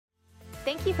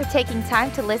Thank you for taking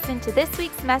time to listen to this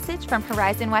week's message from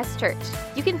Horizon West Church.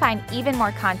 You can find even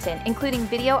more content, including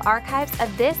video archives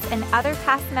of this and other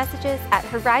past messages at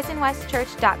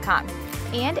horizonwestchurch.com.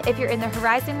 And if you're in the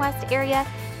Horizon West area,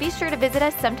 be sure to visit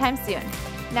us sometime soon.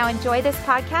 Now enjoy this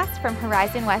podcast from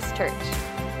Horizon West Church.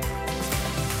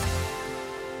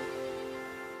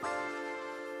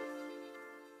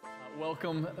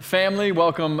 Welcome, family.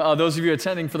 Welcome those of you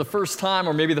attending for the first time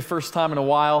or maybe the first time in a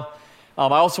while.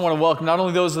 I also want to welcome not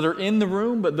only those that are in the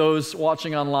room, but those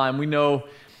watching online. We know,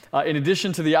 in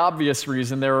addition to the obvious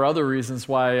reason, there are other reasons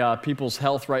why people's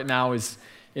health right now is,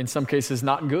 in some cases,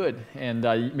 not good. And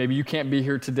maybe you can't be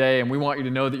here today, and we want you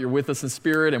to know that you're with us in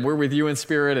spirit, and we're with you in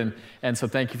spirit. And so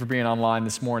thank you for being online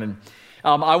this morning.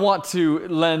 I want to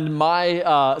lend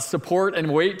my support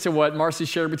and weight to what Marcy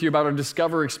shared with you about our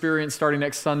Discover experience starting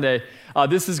next Sunday.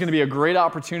 This is going to be a great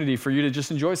opportunity for you to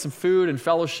just enjoy some food and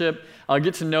fellowship,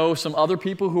 get to know some other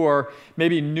people who are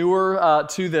maybe newer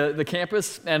to the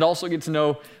campus, and also get to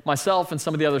know myself and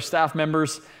some of the other staff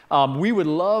members. We would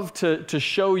love to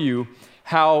show you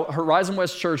how Horizon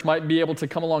West Church might be able to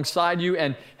come alongside you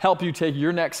and help you take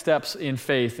your next steps in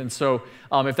faith. And so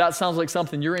if that sounds like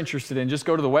something you're interested in, just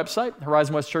go to the website,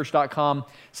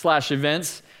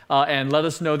 horizonwestchurch.com/events, and let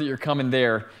us know that you're coming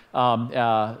there.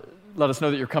 Let us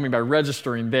know that you're coming by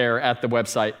registering there at the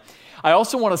website. I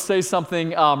also want to say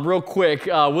something real quick.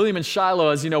 William and Shiloh,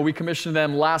 as you know, we commissioned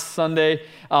them last Sunday.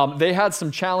 They had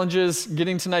some challenges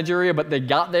getting to Nigeria, but they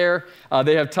got there.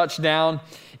 They have touched down.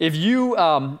 If you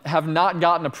have not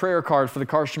gotten a prayer card for the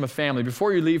Karshima family,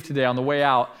 before you leave today on the way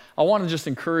out, I want to just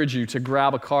encourage you to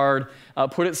grab a card,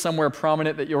 put it somewhere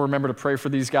prominent that you'll remember to pray for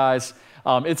these guys.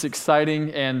 It's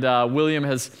exciting, and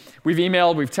we've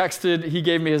emailed, we've texted, he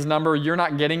gave me his number. You're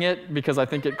not getting it because I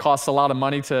think it costs a lot of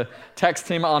money to text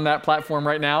him on that platform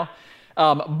right now.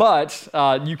 But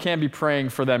you can be praying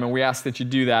for them, and we ask that you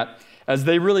do that as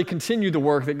they really continue the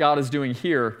work that God is doing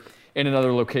here in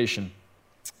another location.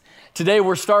 Today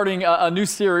we're starting a new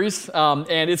series,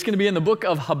 and it's going to be in the book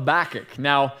of Habakkuk.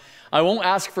 Now, I won't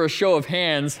ask for a show of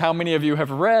hands how many of you have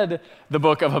read the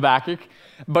book of Habakkuk,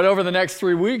 but over the next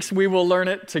 3 weeks, we will learn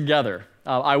it together.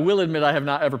 I will admit I have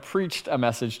not ever preached a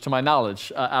message to my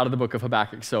knowledge out of the book of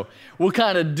Habakkuk, so we'll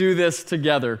kind of do this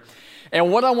together. And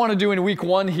what I want to do in week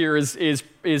one here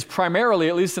is primarily,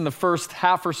 at least in the first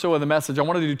half or so of the message, I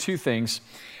want to do two things.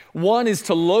 One is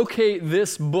to locate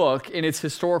this book in its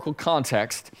historical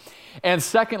context. And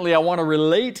secondly, I want to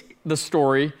relate the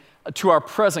story to our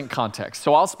present context.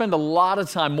 So I'll spend a lot of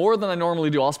time, more than I normally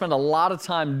do, I'll spend a lot of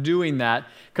time doing that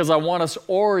because I want us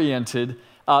oriented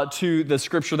to the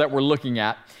scripture that we're looking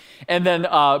at. And then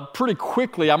pretty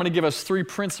quickly, I'm going to give us three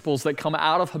principles that come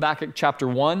out of Habakkuk chapter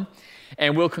 1,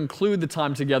 and we'll conclude the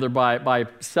time together by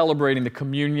celebrating the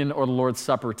communion or the Lord's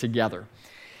Supper together.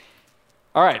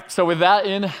 All right, so with that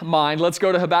in mind, let's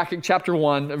go to Habakkuk chapter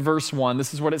 1, verse 1.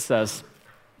 This is what it says.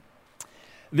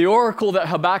 The oracle that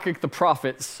Habakkuk the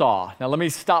prophet saw. Now let me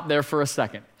stop there for a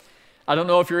second. I don't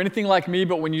know if you're anything like me,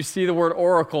 but when you see the word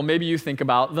oracle, maybe you think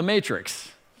about The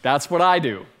Matrix. That's what I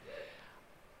do.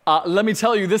 Let me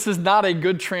tell you, this is not a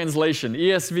good translation.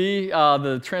 ESV,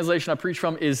 the translation I preach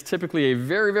from, is typically a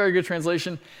very, very good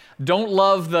translation. Don't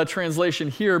love the translation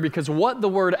here because what the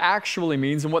word actually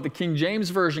means and what the King James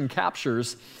Version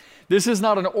captures, this is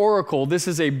not an oracle, this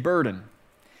is a burden.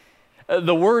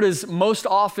 The word is most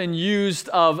often used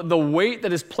of the weight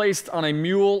that is placed on a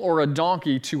mule or a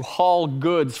donkey to haul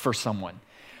goods for someone.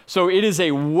 So it is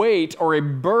a weight or a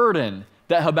burden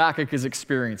that Habakkuk is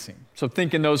experiencing. So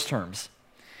think in those terms.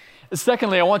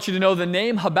 Secondly, I want you to know the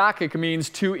name Habakkuk means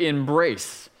to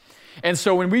embrace. And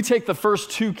so when we take the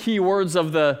first two key words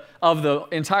of the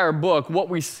entire book, what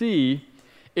we see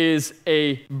is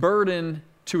a burden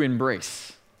to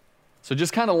embrace. So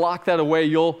just kind of lock that away.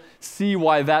 You'll see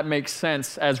why that makes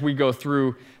sense as we go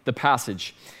through the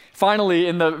passage. Finally,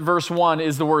 in the verse 1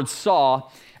 is the word saw.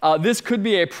 This could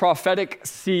be a prophetic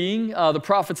seeing. The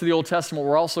prophets of the Old Testament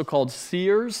were also called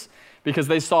seers because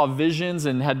they saw visions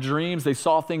and had dreams. They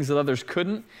saw things that others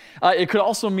couldn't. It could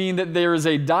also mean that there is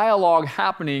a dialogue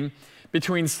happening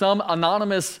between some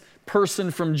anonymous person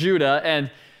from Judah,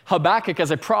 and Habakkuk as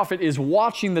a prophet is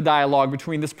watching the dialogue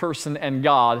between this person and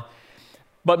God.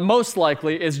 But most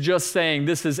likely is just saying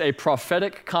this is a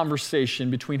prophetic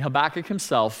conversation between Habakkuk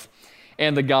himself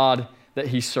and the God that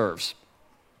he serves.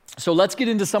 So let's get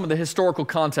into some of the historical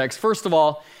context. First of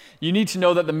all, you need to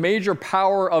know that the major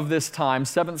power of this time,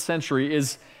 7th century,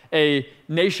 is a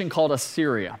nation called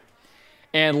Assyria.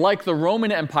 And like the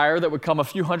Roman Empire that would come a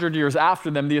few hundred years after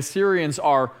them, the Assyrians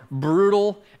are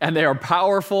brutal and they are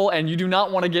powerful, and you do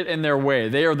not want to get in their way.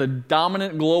 They are the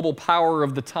dominant global power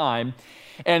of the time.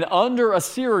 And under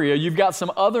Assyria, you've got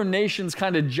some other nations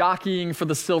kind of jockeying for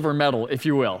the silver medal, if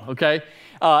you will, okay,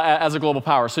 as a global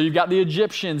power. So you've got the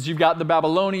Egyptians, you've got the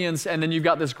Babylonians, and then you've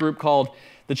got this group called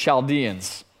the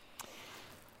Chaldeans.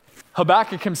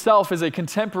 Habakkuk himself is a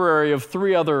contemporary of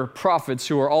three other prophets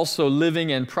who are also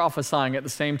living and prophesying at the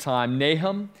same time: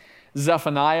 Nahum,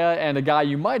 Zephaniah, and a guy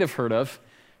you might have heard of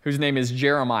whose name is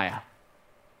Jeremiah.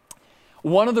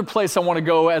 One other place I want to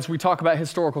go as we talk about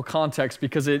historical context,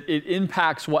 because it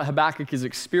impacts what Habakkuk is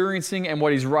experiencing and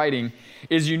what he's writing,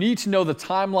 is you need to know the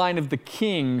timeline of the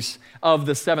kings of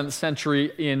the 7th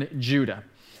century in Judah.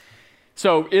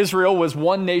 So Israel was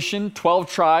one nation, 12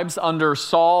 tribes under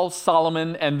Saul,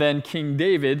 Solomon, and then King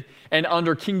David. And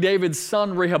under King David's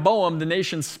son Rehoboam, the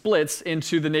nation splits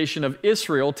into the nation of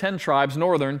Israel, 10 tribes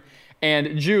northern,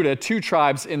 and Judah, 2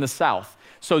 tribes in the south.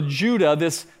 So Judah,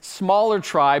 this smaller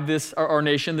tribe, this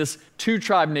nation, this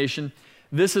 2-tribe nation,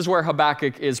 this is where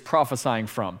Habakkuk is prophesying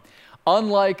from.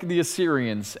 Unlike the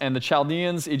Assyrians and the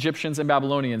Chaldeans, Egyptians, and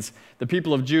Babylonians, the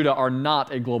people of Judah are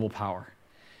not a global power.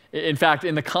 In fact,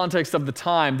 in the context of the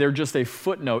time, they're just a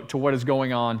footnote to what is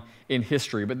going on in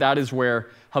history, but that is where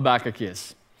Habakkuk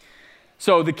is.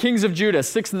 So the kings of Judah,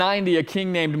 690, a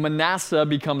king named Manasseh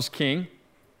becomes king.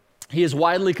 He is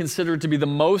widely considered to be the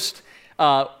most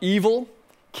evil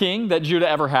king that Judah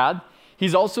ever had.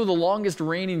 He's also the longest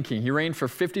reigning king. He reigned for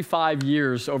 55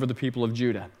 years over the people of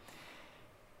Judah.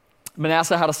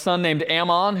 Manasseh had a son named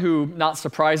Ammon, who, not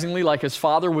surprisingly, like his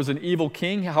father, was an evil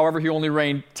king. However, he only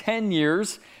reigned 10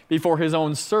 years before his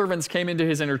own servants came into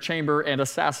his inner chamber and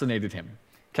assassinated him.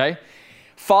 Okay?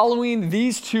 Following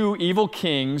these 2 evil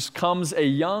kings comes a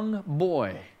young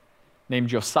boy named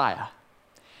Josiah.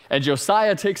 And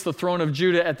Josiah takes the throne of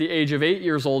Judah at the age of 8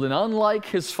 years old, and unlike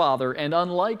his father and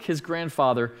unlike his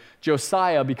grandfather,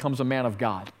 Josiah becomes a man of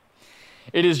God.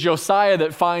 It is Josiah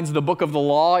that finds the book of the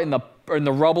law in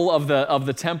the rubble of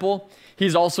the temple.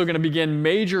 He's also going to begin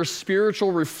major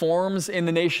spiritual reforms in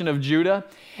the nation of Judah.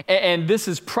 And this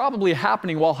is probably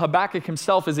happening while Habakkuk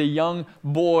himself is a young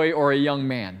boy or a young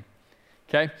man.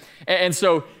 Okay? And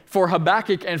so for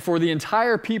Habakkuk and for the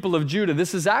entire people of Judah,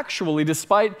 this is actually,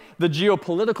 despite the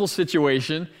geopolitical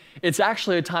situation, it's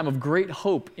actually a time of great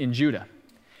hope in Judah.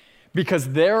 Because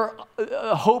they're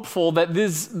hopeful that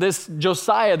this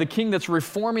Josiah, the king that's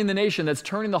reforming the nation, that's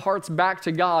turning the hearts back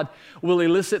to God, will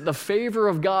elicit the favor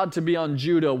of God to be on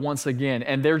Judah once again.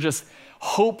 And they're just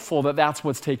hopeful that that's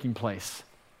what's taking place.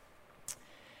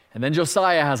 And then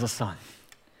Josiah has a son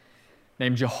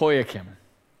named Jehoiakim.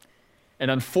 And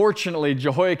unfortunately,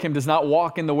 Jehoiakim does not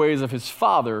walk in the ways of his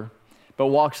father, but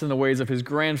walks in the ways of his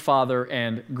grandfather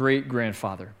and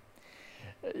great-grandfather.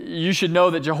 You should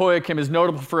know that Jehoiakim is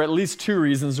notable for at least 2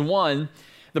 reasons. One,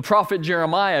 the prophet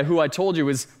Jeremiah, who I told you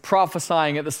is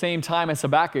prophesying at the same time as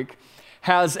Habakkuk,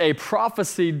 has a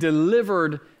prophecy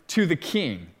delivered to the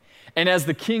king. And as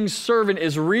the king's servant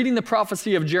is reading the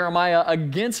prophecy of Jeremiah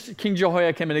against King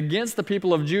Jehoiakim and against the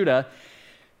people of Judah,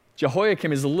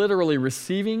 Jehoiakim is literally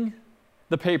receiving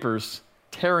the papers,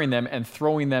 tearing them, and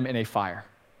throwing them in a fire.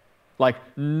 Like,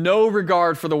 no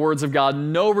regard for the words of God,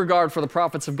 no regard for the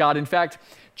prophets of God. In fact,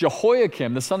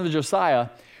 Jehoiakim, the son of Josiah,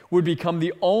 would become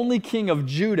the only king of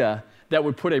Judah that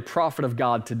would put a prophet of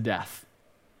God to death.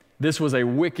 This was a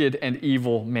wicked and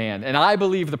evil man. And I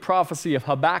believe the prophecy of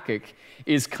Habakkuk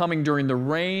is coming during the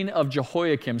reign of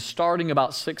Jehoiakim, starting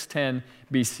about 610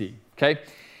 BC. Okay?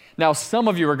 Now, some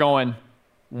of you are going,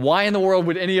 why in the world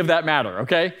would any of that matter?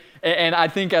 Okay? And I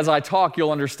think as I talk,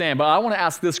 you'll understand. But I want to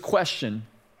ask this question,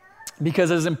 because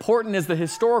as important as the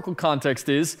historical context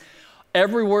is,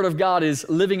 every word of God is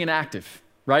living and active,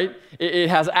 right? It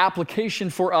has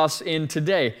application for us in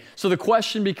today. So the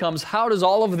question becomes, how does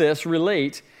all of this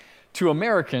relate to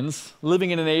Americans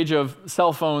living in an age of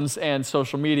cell phones and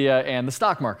social media and the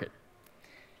stock market?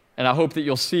 And I hope that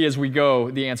you'll see as we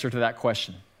go the answer to that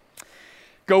question.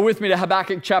 Go with me to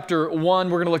Habakkuk chapter 1.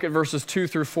 We're going to look at verses 2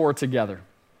 through 4 together.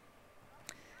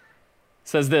 It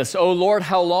says this, "O Lord,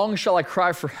 how long shall I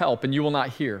cry for help and you will not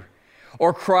hear?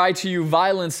 Or cry to you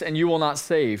violence and you will not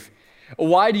save?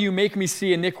 Why do you make me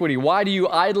see iniquity? Why do you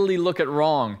idly look at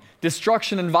wrong?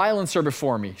 Destruction and violence are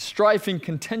before me. Strife and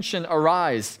contention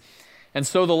arise. And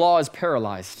so the law is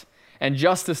paralyzed, and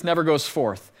justice never goes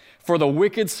forth. For the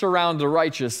wicked surround the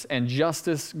righteous, and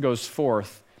justice goes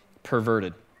forth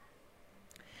perverted."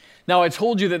 Now, I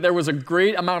told you that there was a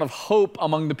great amount of hope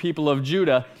among the people of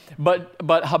Judah, but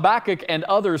Habakkuk and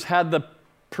others had the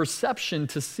perception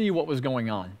to see what was going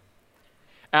on.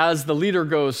 As the leader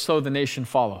goes, so the nation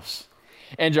follows.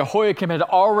 And Jehoiakim had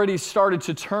already started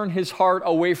to turn his heart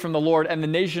away from the Lord, and the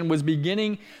nation was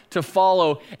beginning to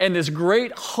follow. And this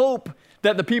great hope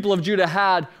that the people of Judah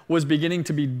had was beginning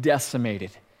to be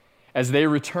decimated as they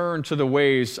returned to the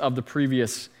ways of the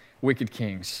previous wicked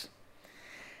kings.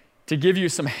 To give you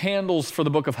some handles for the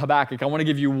book of Habakkuk, I want to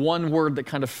give you one word that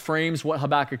kind of frames what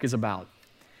Habakkuk is about,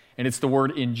 and it's the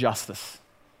word injustice.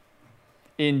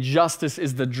 Injustice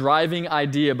is the driving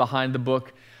idea behind the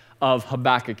book of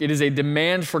Habakkuk. It is a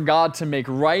demand for God to make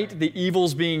right the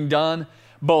evils being done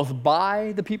both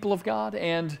by the people of God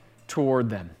and toward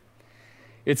them.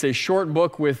 It's a short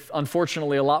book with,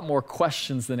 unfortunately, a lot more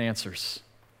questions than answers.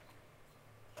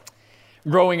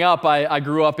 Growing up, I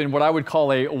grew up in what I would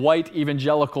call a white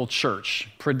evangelical church,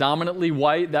 predominantly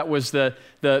white. That was the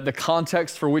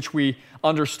context for which we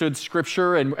understood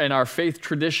Scripture and our faith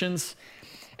traditions.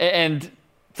 And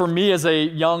for me as a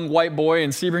young white boy in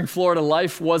Sebring, Florida,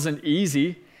 life wasn't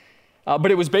easy,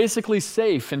 but it was basically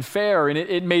safe and fair, and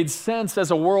it made sense as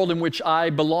a world in which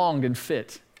I belonged and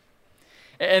fit.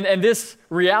 And this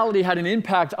reality had an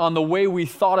impact on the way we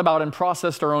thought about and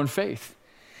processed our own faith.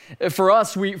 For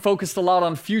us, we focused a lot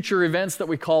on future events that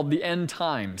we called the end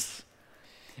times.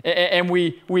 And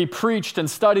we preached and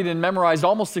studied and memorized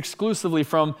almost exclusively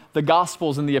from the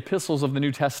Gospels and the epistles of the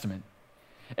New Testament.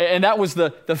 And that was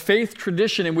the faith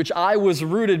tradition in which I was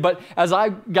rooted. But as I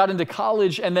got into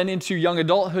college and then into young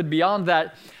adulthood beyond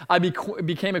that, I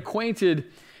became acquainted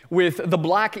with the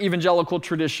black evangelical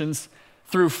traditions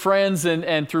through friends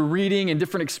and through reading and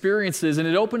different experiences. And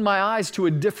it opened my eyes to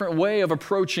a different way of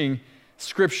approaching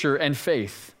Scripture and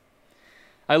faith.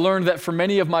 I learned that for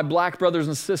many of my black brothers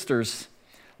and sisters,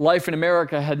 life in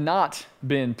America had not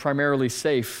been primarily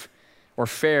safe or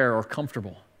fair or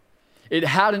comfortable. It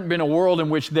hadn't been a world in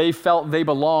which they felt they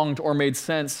belonged or made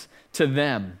sense to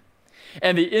them.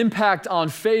 And the impact on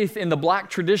faith in the black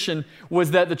tradition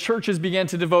was that the churches began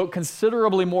to devote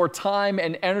considerably more time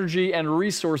and energy and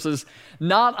resources,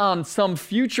 not on some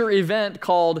future event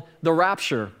called the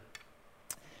rapture,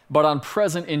 but on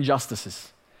present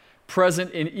injustices,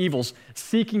 present in evils,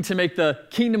 seeking to make the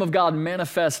kingdom of God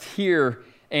manifest here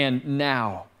and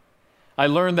now. I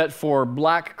learned that for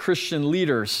black Christian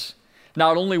leaders,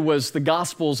 not only was the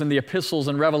Gospels and the epistles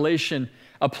and Revelation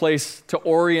a place to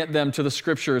orient them to the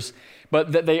Scriptures,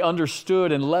 but that they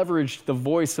understood and leveraged the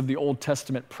voice of the Old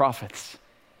Testament prophets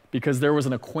because there was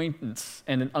an acquaintance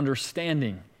and an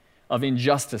understanding of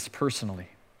injustice personally.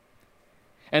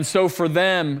 And so for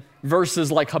them, verses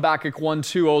like Habakkuk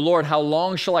 1:2, "O Lord, how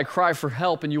long shall I cry for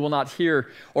help and you will not hear,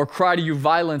 or cry to you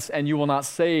violence and you will not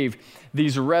save?"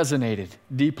 These resonated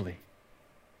deeply.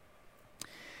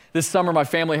 This summer, my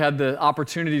family had the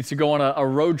opportunity to go on a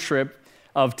road trip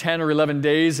of 10 or 11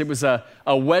 days. It was a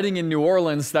wedding in New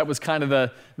Orleans that was kind of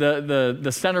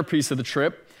the centerpiece of the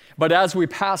trip. But as we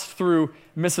passed through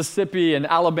Mississippi and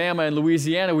Alabama and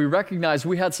Louisiana, we recognized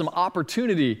we had some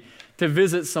opportunity to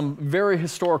visit some very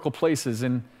historical places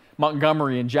in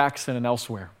Montgomery and Jackson and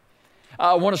elsewhere.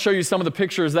 I want to show you some of the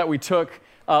pictures that we took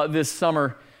this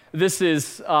summer. This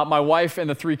is my wife and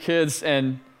the 3 kids,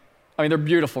 and I mean, they're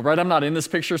beautiful, right? I'm not in this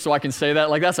picture, so I can say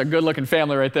that. Like, that's a good-looking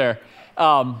family right there.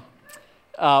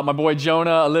 My boy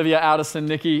Jonah, Olivia, Addison,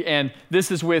 Nikki, and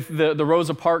this is with the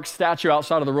Rosa Parks statue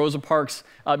outside of the Rosa Parks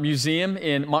Museum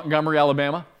in Montgomery,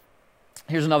 Alabama.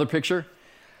 Here's another picture.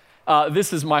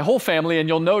 This is my whole family, and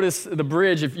you'll notice the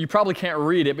bridge. If you probably can't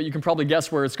read it, but you can probably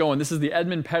guess where it's going. This is the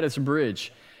Edmund Pettus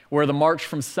Bridge, where the March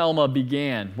from Selma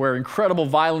began, where incredible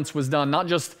violence was done, not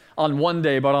just on one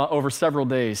day, but over several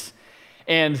days.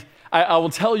 And I will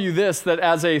tell you this, that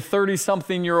as a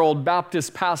 30-something-year-old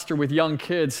Baptist pastor with young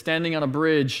kids standing on a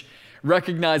bridge,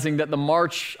 recognizing that the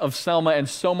March of Selma and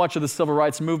so much of the civil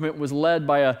rights movement was led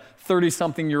by a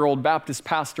 30-something-year-old Baptist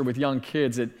pastor with young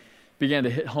kids, it began to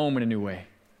hit home in a new way.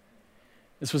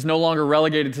 This was no longer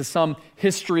relegated to some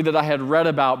history that I had read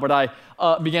about, but I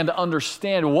began to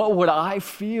understand, what would I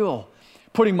feel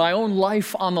putting my own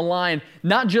life on the line,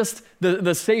 not just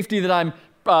the safety that I'm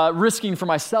risking for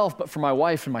myself, but for my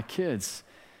wife and my kids.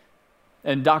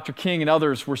 And Dr. King and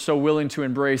others were so willing to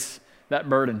embrace that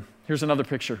burden. Here's another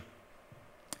picture.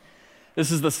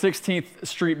 This is the 16th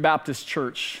Street Baptist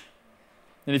Church.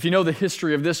 And if you know the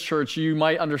history of this church, you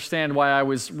might understand why I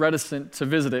was reticent to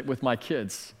visit it with my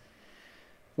kids.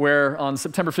 Where on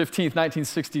September 15th,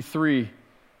 1963,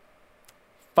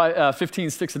 15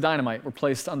 sticks of dynamite were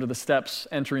placed under the steps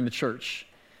entering the church.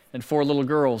 And 4 little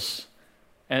girls,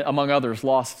 and among others,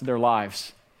 lost their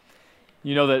lives.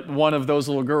 You know that one of those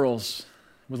little girls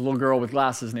was a little girl with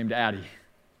glasses named Addie.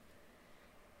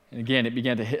 And again, it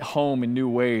began to hit home in new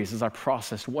ways as I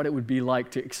processed what it would be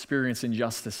like to experience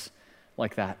injustice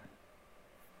like that.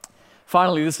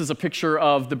 Finally, this is a picture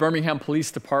of the Birmingham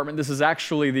Police Department. This is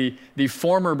actually the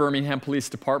former Birmingham Police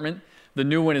Department. The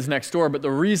new one is next door. But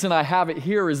the reason I have it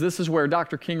here is this is where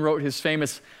Dr. King wrote his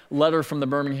famous letter from the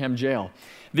Birmingham jail.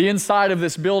 The inside of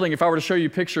this building, if I were to show you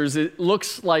pictures, it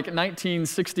looks like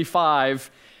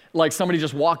 1965, like somebody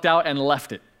just walked out and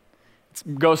left it. It's a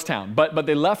ghost town. But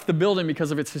they left the building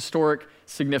because of its historic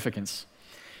significance.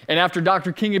 And after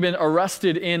Dr. King had been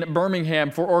arrested in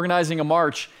Birmingham for organizing a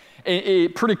march,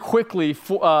 pretty quickly,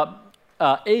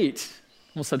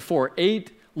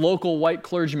 8 local white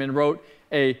clergymen wrote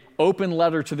an open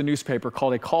letter to the newspaper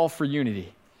called A Call for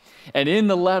Unity. And in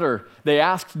the letter, they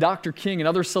asked Dr. King and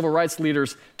other civil rights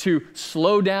leaders to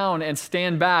slow down and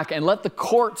stand back and let the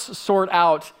courts sort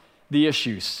out the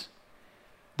issues.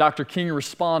 Dr. King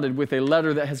responded with a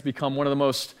letter that has become one of the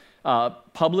most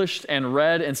published and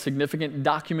read and significant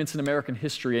documents in American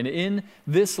history. And in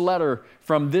this letter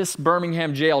from this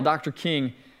Birmingham jail, Dr.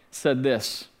 King said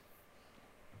this.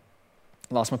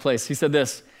 I lost my place. He said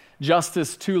this: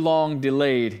 "Justice too long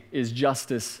delayed is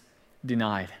justice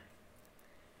denied."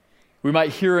 We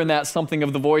might hear in that something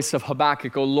of the voice of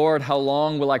Habakkuk, "O Lord, how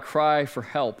long will I cry for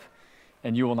help,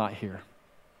 and you will not hear?"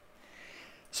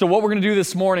 So what we're going to do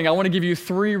this morning, I want to give you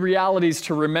 3 realities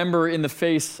to remember in the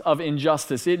face of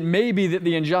injustice. It may be that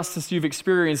the injustice you've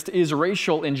experienced is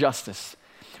racial injustice,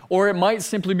 or it might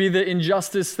simply be the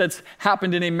injustice that's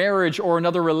happened in a marriage or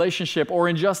another relationship, or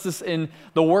injustice in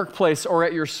the workplace or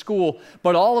at your school.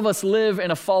 But all of us live in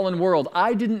a fallen world.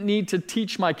 I didn't need to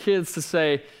teach my kids to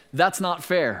say, "That's not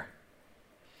fair."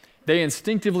 They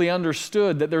instinctively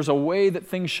understood that there's a way that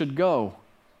things should go.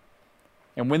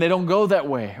 And when they don't go that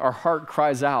way, our heart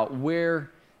cries out,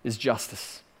 "Where is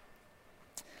justice?"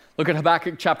 Look at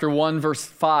Habakkuk chapter 1, verse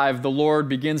 5. The Lord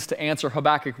begins to answer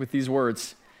Habakkuk with these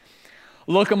words: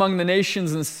 "Look among the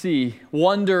nations and see,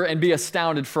 wonder and be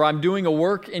astounded, for I'm doing a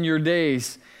work in your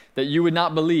days that you would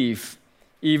not believe,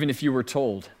 even if you were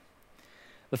told."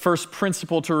 The first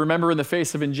principle to remember in the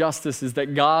face of injustice is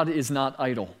that God is not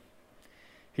idle.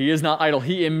 He is not idle.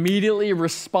 He immediately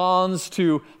responds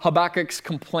to Habakkuk's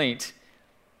complaint.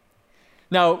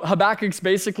 Now, Habakkuk's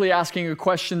basically asking a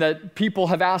question that people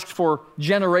have asked for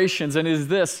generations, and is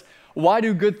this: why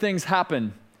do good things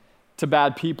happen to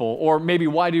bad people? Or maybe,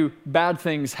 why do bad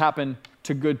things happen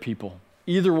to good people?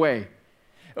 Either way,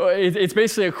 it's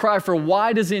basically a cry for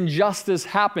why does injustice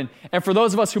happen? And for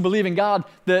those of us who believe in God,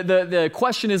 the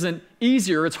question isn't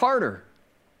easier, it's harder.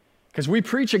 Because we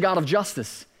preach a God of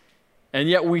justice, and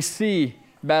yet we see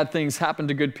bad things happen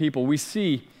to good people. We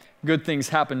see good things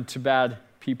happen to bad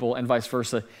people and vice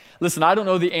versa. Listen, I don't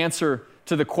know the answer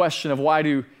to the question of why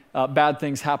do bad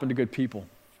things happen to good people.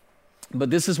 But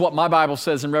this is what my Bible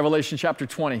says in Revelation chapter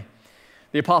 20.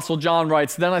 The Apostle John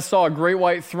writes, "Then I saw a great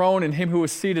white throne and him who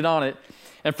was seated on it,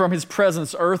 and from his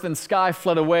presence earth and sky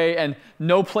fled away, and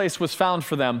no place was found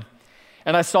for them.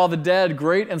 And I saw the dead,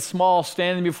 great and small,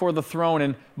 standing before the throne,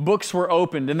 and books were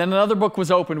opened. And then another book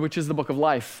was opened, which is the book of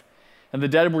life. And the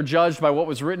dead were judged by what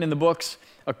was written in the books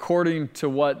according to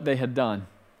what they had done.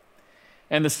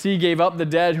 And the sea gave up the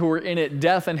dead who were in it.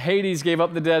 Death and Hades gave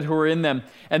up the dead who were in them.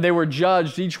 And they were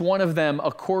judged, each one of them,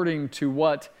 according to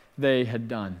what they had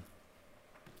done."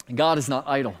 And God is not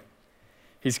idle.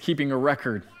 He's keeping a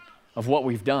record of what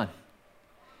we've done.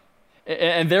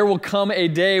 And there will come a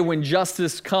day when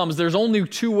justice comes. There's only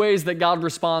 2 ways that God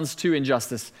responds to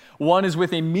injustice. One is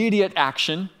with immediate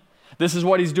action. This is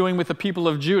what he's doing with the people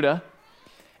of Judah.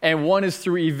 And one is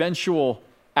through eventual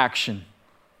action,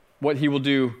 what he will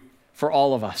do for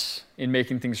all of us in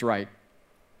making things right.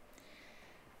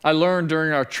 I learned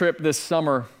during our trip this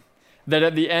summer that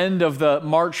at the end of the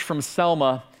march from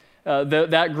Selma,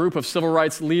 that group of civil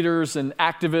rights leaders and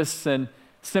activists and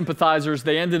sympathizers,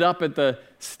 they ended up at the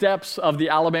steps of the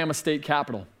Alabama State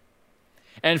Capitol.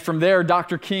 And from there,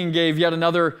 Dr. King gave yet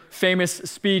another famous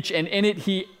speech, and in it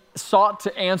he sought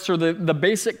to answer the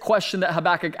basic question that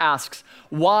Habakkuk asks: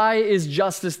 why is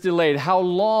justice delayed? How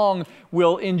long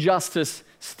will injustice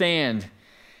stand?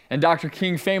 And Dr.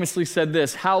 King famously said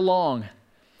this: how long?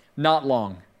 Not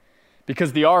long.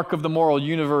 Because the arc of the moral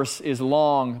universe is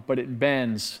long, but it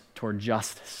bends toward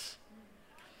justice.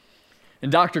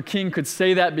 And Dr. King could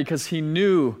say that because he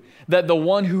knew that the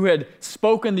one who had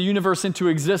spoken the universe into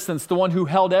existence, the one who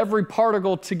held every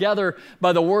particle together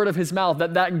by the word of his mouth,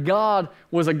 that God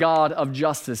was a God of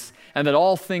justice, and that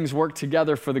all things work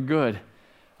together for the good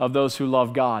of those who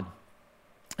love God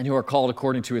and who are called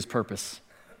according to his purpose.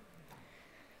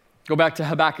 Go back to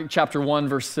Habakkuk chapter 1,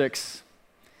 verse 6.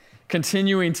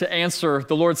 Continuing to answer,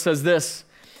 the Lord says this: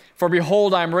 "For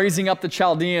behold, I am raising up the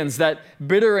Chaldeans, that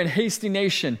bitter and hasty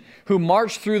nation, who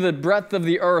march through the breadth of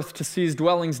the earth to seize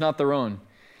dwellings not their own.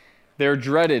 They are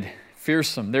dreaded,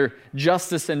 fearsome. Their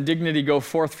justice and dignity go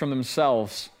forth from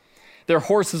themselves. Their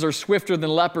horses are swifter than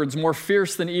leopards, more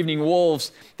fierce than evening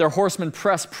wolves. Their horsemen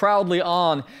press proudly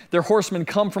on. Their horsemen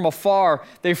come from afar.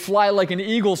 They fly like an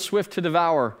eagle swift to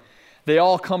devour. They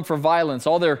all come for violence,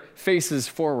 all their faces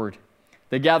forward.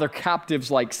 They gather captives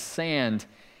like sand.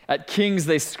 At kings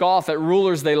they scoff, at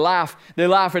rulers they laugh. They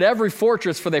laugh at every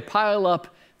fortress, for they pile up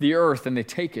the earth and they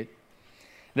take it.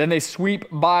 Then they sweep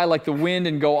by like the wind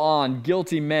and go on,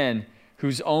 guilty men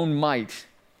whose own might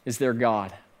is their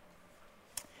God.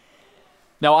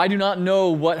 Now, I do not know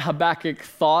what Habakkuk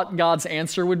thought God's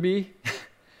answer would be,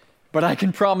 but I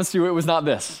can promise you it was not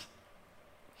this.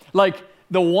 Like,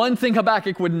 the one thing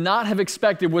Habakkuk would not have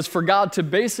expected was for God to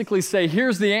basically say,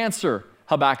 here's the answer,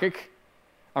 Habakkuk.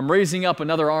 I'm raising up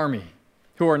another army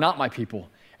who are not my people,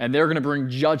 and they're going to bring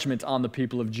judgment on the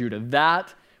people of Judah.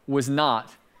 That was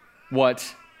not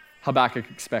what Habakkuk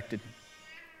expected.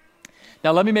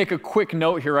 Now, let me make a quick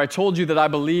note here. I told you that I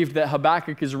believed that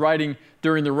Habakkuk is writing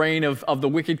during the reign of the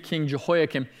wicked king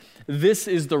Jehoiakim. This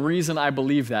is the reason I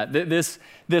believe that. This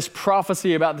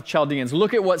prophecy about the Chaldeans.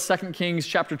 Look at what 2 Kings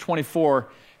chapter 24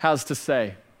 has to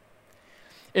say.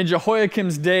 In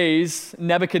Jehoiakim's days,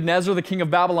 Nebuchadnezzar, the king of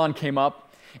Babylon, came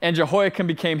up, and Jehoiakim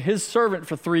became his servant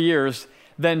for 3 years,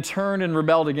 then turned and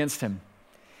rebelled against him.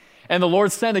 And the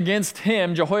Lord sent against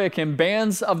him, Jehoiakim,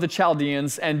 bands of the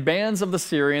Chaldeans and bands of the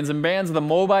Syrians and bands of the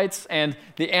Moabites and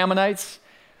the Ammonites.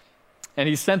 And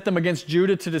he sent them against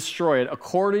Judah to destroy it,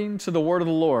 according to the word of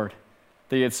the Lord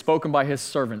that he had spoken by his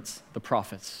servants, the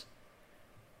prophets.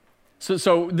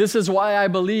 So this is why I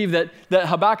believe that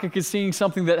Habakkuk is seeing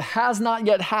something that has not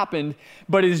yet happened,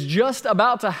 but is just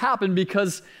about to happen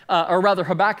because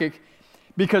Jehoiakim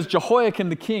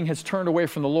the king has turned away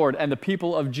from the Lord, and the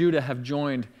people of Judah have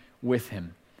joined with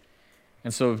him.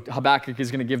 And so Habakkuk is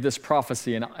going to give this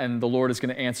prophecy, and the Lord is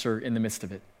going to answer in the midst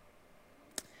of it.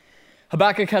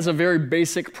 Habakkuk has a very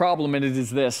basic problem, and it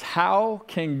is this: how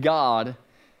can God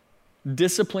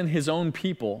discipline his own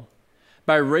people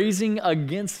by raising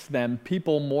against them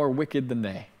people more wicked than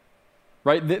they?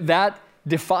 Right? That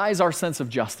defies our sense of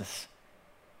justice.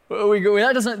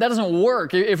 That doesn't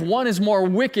work. If one is more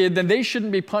wicked, then they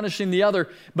shouldn't be punishing the other.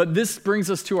 But this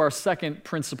brings us to our second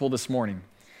principle this morning.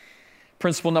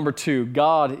 Principle number 2,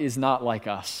 God is not like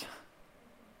us.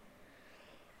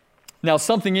 Now,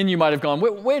 something in you might have gone,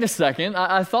 wait a second,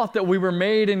 I thought that we were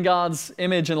made in God's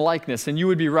image and likeness, and you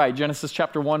would be right. Genesis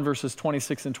chapter 1, verses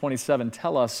 26 and 27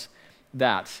 tell us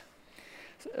that.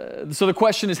 So the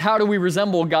question is, how do we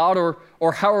resemble God,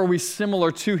 or how are we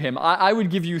similar to him? I would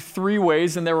give you 3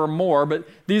 ways, and there are more, but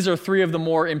these are 3 of the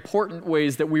more important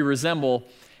ways that we resemble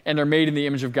and are made in the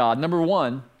image of God. Number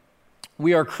 1,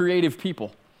 we are creative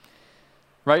people.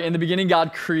 Right? In the beginning,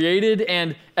 God created,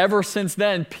 and ever since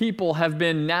then, people have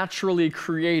been naturally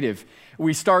creative.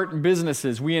 We start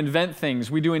businesses, we invent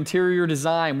things, we do interior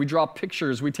design, we draw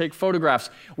pictures, we take photographs.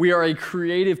 We are a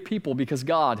creative people because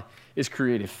God is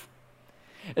creative.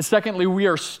 And secondly, we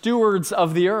are stewards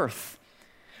of the earth.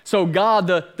 So God,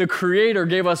 the Creator,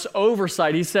 gave us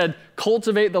oversight. He said,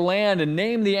 cultivate the land and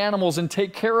name the animals and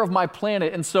take care of my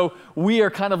planet. And so we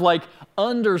are kind of like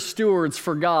under stewards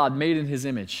for God, made in his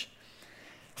image.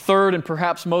 Third, and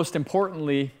perhaps most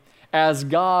importantly, as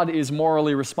God is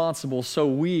morally responsible, so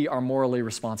we are morally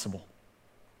responsible.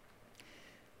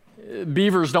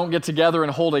 Beavers don't get together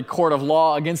and hold a court of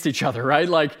law against each other, right?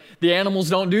 Like the animals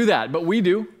don't do that, but we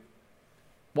do.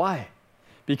 Why?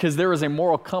 Because there is a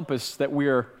moral compass that we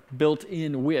are built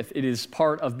in with. It is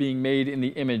part of being made in the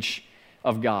image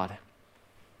of God.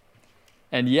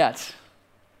 And yet,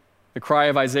 the cry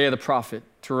of Isaiah the prophet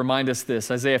to remind us this,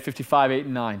 Isaiah 55, 8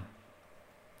 and 9.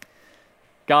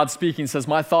 God speaking says,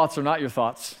 my thoughts are not your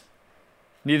thoughts,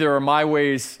 neither are my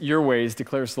ways your ways,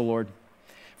 declares the Lord.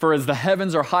 For as the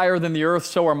heavens are higher than the earth,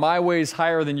 so are my ways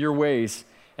higher than your ways,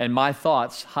 and my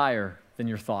thoughts higher than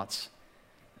your thoughts.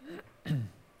 In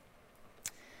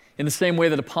the same way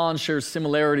that a pond shares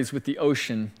similarities with the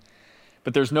ocean,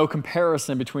 but there's no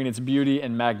comparison between its beauty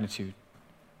and magnitude.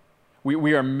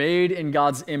 We are made in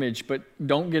God's image, but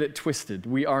don't get it twisted.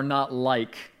 We are not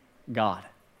like God.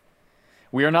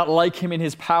 We are not like him in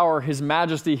his power, his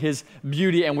majesty, his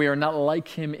beauty, and we are not like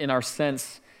him in our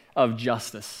sense of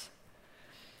justice.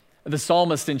 The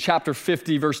psalmist in chapter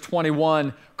 50, verse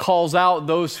 21, calls out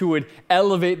those who would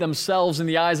elevate themselves in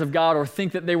the eyes of God or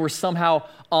think that they were somehow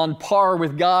on par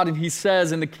with God. And he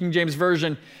says in the King James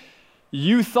Version,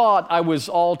 you thought I was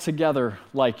altogether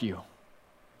like you.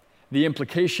 The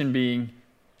implication being,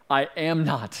 I am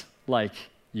not like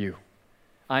you.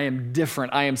 I am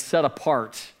different. I am set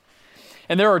apart.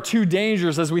 And there are 2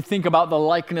 dangers as we think about the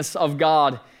likeness of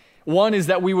God. One is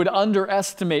that we would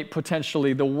underestimate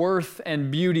potentially the worth and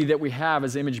beauty that we have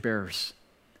as image bearers.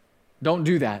 Don't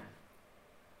do that.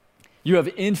 You have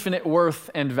infinite worth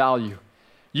and value.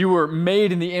 You were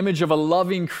made in the image of a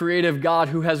loving, creative God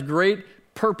who has great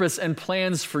purpose and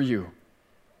plans for you.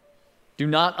 Do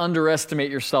not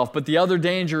underestimate yourself. But the other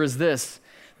danger is this,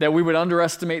 that we would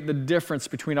underestimate the difference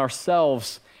between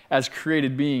ourselves as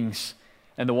created beings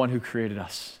and the one who created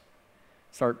us.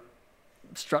 Start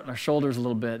strutting our shoulders a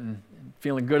little bit and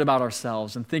feeling good about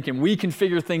ourselves and thinking we can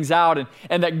figure things out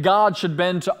and that God should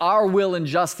bend to our will and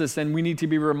justice, and we need to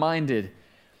be reminded,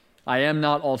 I am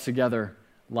not altogether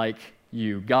like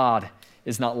you. God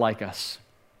is not like us.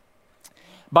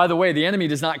 By the way, the enemy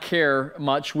does not care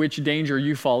much which danger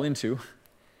you fall into.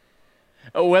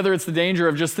 Whether it's the danger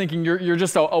of just thinking you're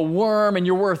just a worm and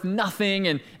you're worth nothing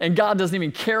and God doesn't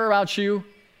even care about you,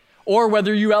 or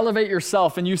whether you elevate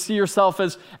yourself and you see yourself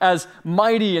as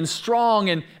mighty and strong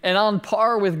and on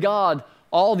par with God,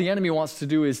 all the enemy wants to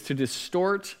do is to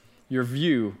distort your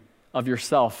view of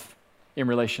yourself in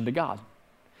relation to God.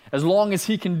 As long as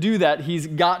he can do that, he's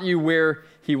got you where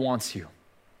he wants you.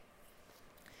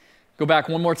 Go back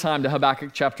one more time to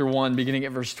Habakkuk chapter 1, beginning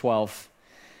at verse 12.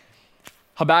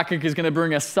 Habakkuk is going to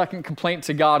bring a second complaint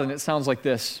to God, and it sounds like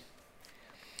this.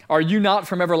 Are you not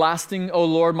from everlasting, O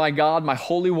Lord my God, my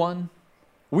Holy One?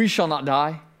 We shall not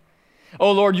die.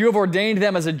 O Lord, you have ordained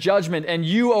them as a judgment, and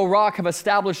you, O Rock, have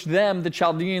established them, the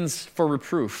Chaldeans, for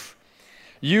reproof.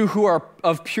 You who are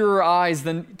of purer eyes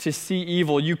than to see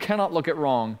evil, you cannot look at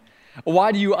wrong.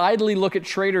 Why do you idly look at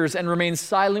traitors and remain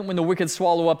silent when the wicked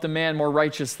swallow up the man more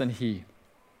righteous than he?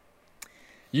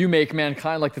 You make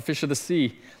mankind like the fish of the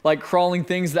sea, like crawling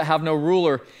things that have no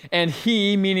ruler. And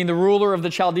he, meaning the ruler of the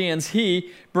Chaldeans,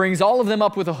 he brings all of them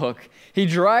up with a hook. He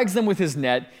drags them with his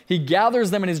net. He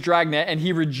gathers them in his dragnet, and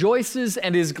he rejoices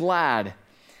and is glad.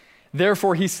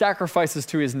 Therefore he sacrifices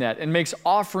to his net and makes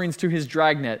offerings to his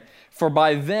dragnet, for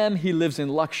by them he lives in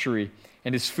luxury,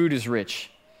 and his food is rich.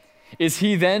 Is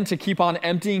he then to keep on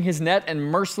emptying his net and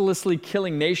mercilessly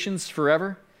killing nations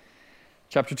forever?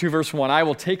 Chapter 2, verse 1, I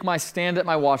will take my stand at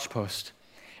my watchpost,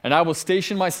 and I will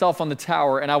station myself on the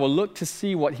tower, and I will look to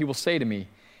see what he will say to me,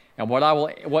 and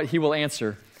what he will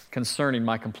answer concerning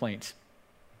my complaint.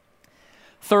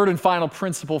 Third and final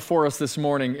principle for us this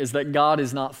morning is that God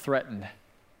is not threatened.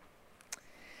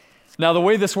 Now, the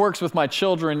way this works with my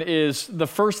children is the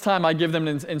first time I give them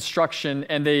an instruction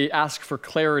and they ask for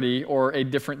clarity or a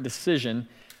different decision,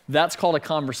 that's called a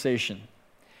conversation.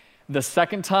 The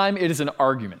second time, it is an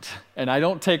argument, and I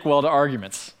don't take well to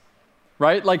arguments,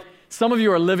 right? Like some of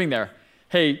you are living there.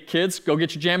 Hey, kids, go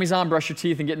get your jammies on, brush your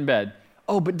teeth, and get in bed.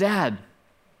 Oh, but Dad,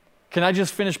 can I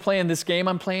just finish playing this game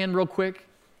I'm playing real quick?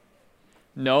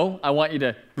 No, I want you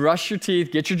to brush your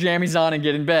teeth, get your jammies on, and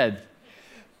get in bed.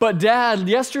 But Dad,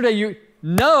 yesterday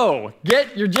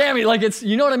get your jammy. Like it's,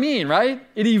 you know what I mean, right?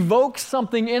 It evokes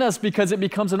something in us because it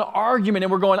becomes an argument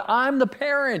and we're going, I'm the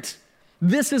parent.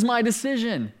 This is my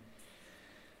decision.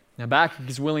 Now Habakkuk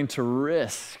is willing to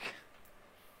risk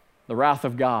the wrath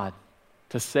of God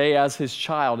to say as his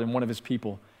child and one of his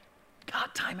people, God,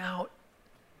 time out.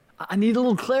 I need a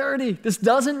little clarity. This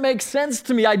doesn't make sense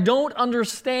to me. I don't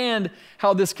understand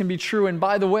how this can be true. And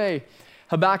by the way,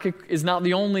 Habakkuk is not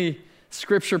the only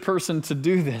Scripture person to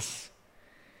do this.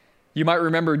 You might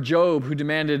remember Job, who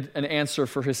demanded an answer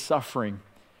for his suffering,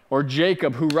 or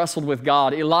Jacob, who wrestled with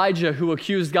God, Elijah, who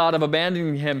accused God of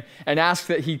abandoning him and asked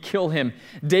that he kill him,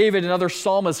 David and other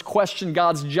psalmists questioned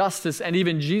God's justice, and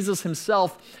even Jesus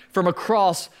himself from a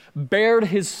cross bared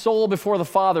his soul before the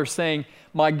Father, saying,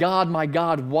 my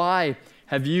God, why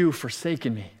have you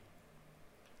forsaken me?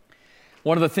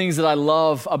 One of the things that I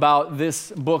love about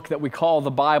this book that we call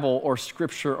the Bible or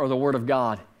Scripture or the Word of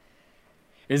God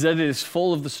is that it is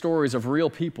full of the stories of real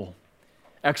people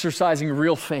exercising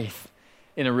real faith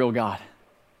in a real God.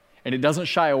 And it doesn't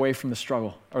shy away from the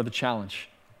struggle or the challenge.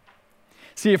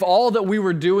 See, if all that we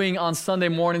were doing on Sunday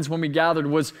mornings when we gathered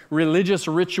was religious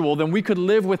ritual, then we could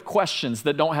live with questions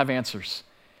that don't have answers.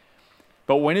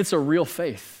 But when it's a real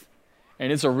faith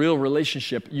and it's a real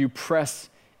relationship, you press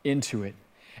into it.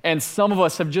 And some of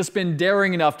us have just been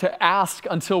daring enough to ask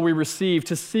until we receive,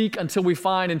 to seek until we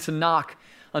find, and to knock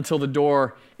until the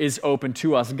door is open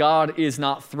to us. God is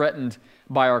not threatened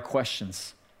by our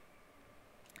questions.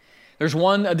 There's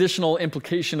one additional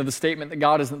implication of the statement that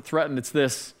God isn't threatened. It's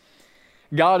this: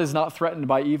 God is not threatened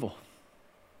by evil.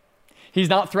 He's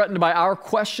not threatened by our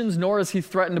questions, nor is he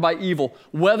threatened by evil.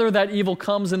 Whether that evil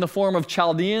comes in the form of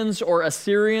Chaldeans or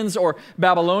Assyrians or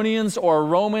Babylonians or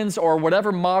Romans or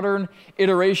whatever modern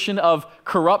iteration of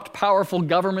corrupt, powerful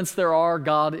governments there are,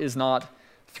 God is not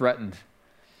threatened.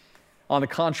 On the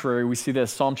contrary, we see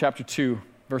this, Psalm chapter 2,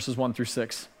 verses 1 through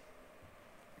 6.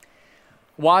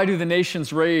 Why do the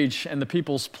nations rage and the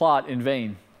peoples plot in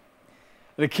vain?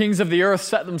 The kings of the earth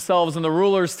set themselves, and the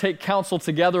rulers take counsel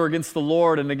together against the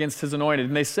Lord and against his anointed.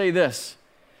 And they say this,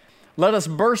 let us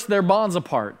burst their bonds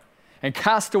apart and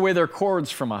cast away their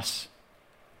cords from us.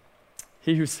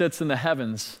 He who sits in the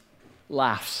heavens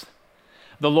laughs.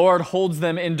 The Lord holds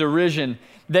them in derision.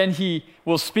 Then he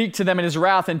will speak to them in his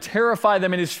wrath and terrify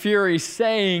them in his fury,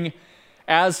 saying,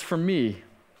 as for me,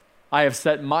 I have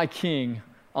set my king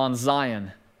on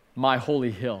Zion, my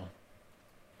holy hill.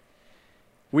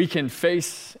 We can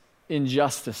face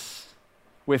injustice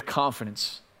with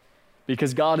confidence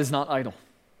because God is not idle.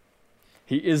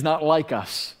 He is not like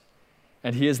us,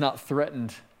 and he is not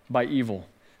threatened by evil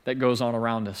that goes on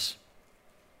around us.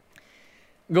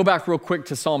 Go back real quick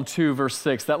to Psalm 2, verse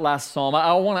 6, that last psalm.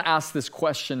 I want to ask this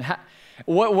question.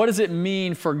 What does it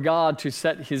mean for God to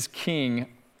set his king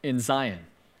in Zion?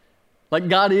 Like,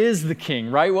 God is the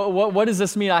king, right? What does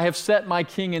this mean? I have set my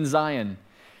king in Zion.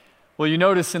 Well, you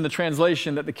notice in the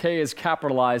translation that the K is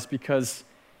capitalized because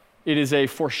it is a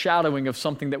foreshadowing of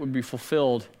something that would be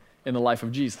fulfilled in the life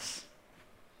of Jesus.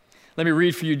 Let me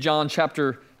read for you John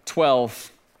chapter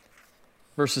 12,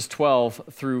 verses 12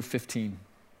 through 15.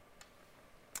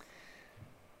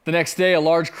 The next day, a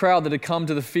large crowd that had come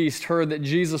to the feast heard that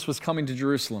Jesus was coming to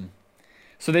Jerusalem.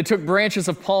 So they took branches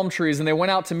of palm trees and they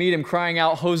went out to meet him, crying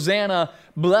out, Hosanna,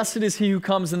 blessed is he who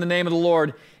comes in the name of the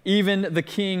Lord, even the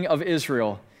King of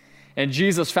Israel. And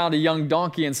Jesus found a young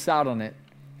donkey and sat on it,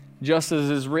 just as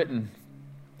is written,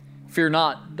 fear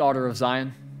not, daughter of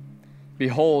Zion.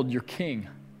 Behold, your king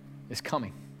is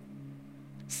coming,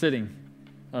 sitting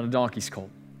on a donkey's colt.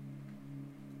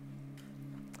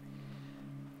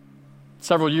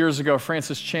 Several years ago,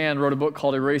 Francis Chan wrote a book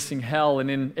called Erasing Hell, and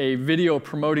in a video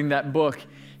promoting that book,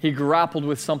 he grappled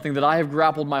with something that I have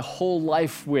grappled my whole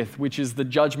life with, which is the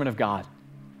judgment of God.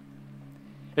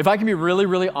 If I can be really,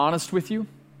 really honest with you,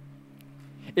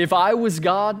 if I was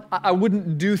God, I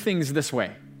wouldn't do things this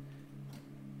way.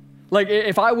 Like,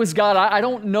 if I was God, I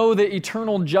don't know the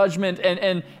eternal judgment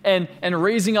and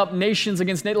raising up nations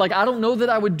against nations. Like, I don't know that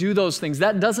I would do those things.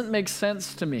 That doesn't make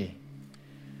sense to me.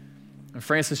 And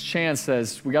Francis Chan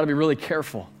says, we got to be really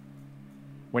careful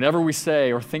whenever we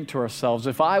say or think to ourselves,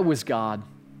 if I was God,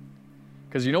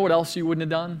 because you know what else you wouldn't have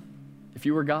done if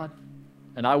you were God,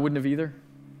 and I wouldn't have either?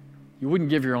 You wouldn't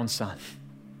give your own son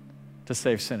to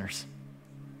save sinners.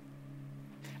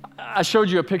 I showed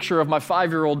you a picture of my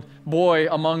 5-year-old boy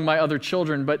among my other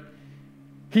children, but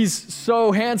he's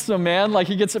so handsome, man. Like,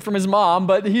 he gets it from his mom,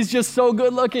 but he's just so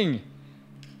good looking.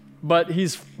 But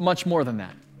he's much more than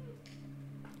that.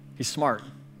 He's smart.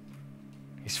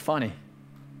 He's funny.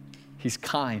 He's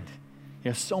kind. He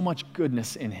has so much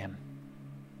goodness in him.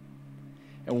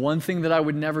 And one thing that I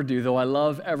would never do, though I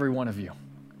love every one of you,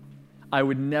 I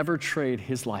would never trade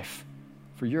his life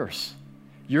for yours.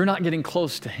 You're not getting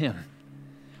close to him.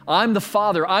 I'm the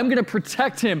Father. I'm going to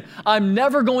protect him. I'm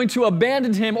never going to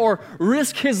abandon him or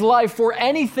risk his life for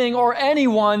anything or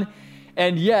anyone.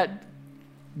 And yet,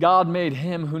 God made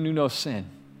him who knew no sin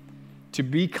to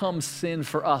become sin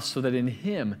for us so that in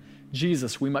him,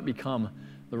 Jesus, we might become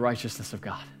the righteousness of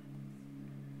God.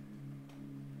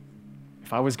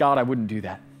 If I was God, I wouldn't do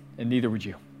that, and neither would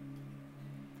you.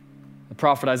 The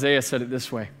prophet Isaiah said it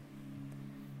this way.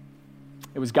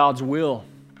 It was God's will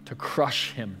to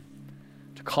crush him,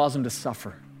 to cause him to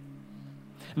suffer.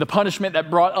 The punishment that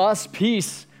brought us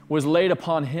peace was laid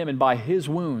upon him, and by his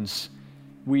wounds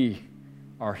we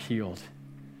are healed.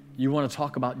 You want to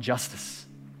talk about justice?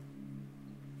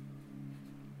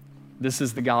 This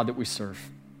is the God that we serve.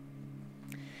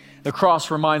 The cross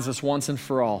reminds us once and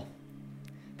for all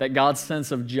that God's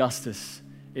sense of justice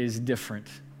is different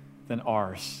than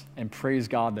ours, and praise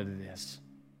God that it is.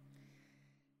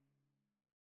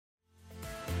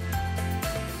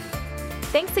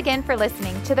 Thanks again for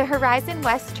listening to the Horizon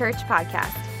West Church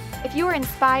podcast. If you were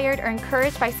inspired or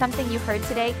encouraged by something you heard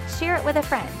today, share it with a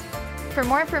friend. For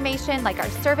more information like our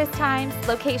service times,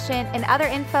 location, and other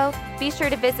info, be sure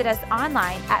to visit us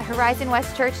online at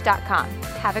horizonwestchurch.com.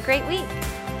 Have a great week.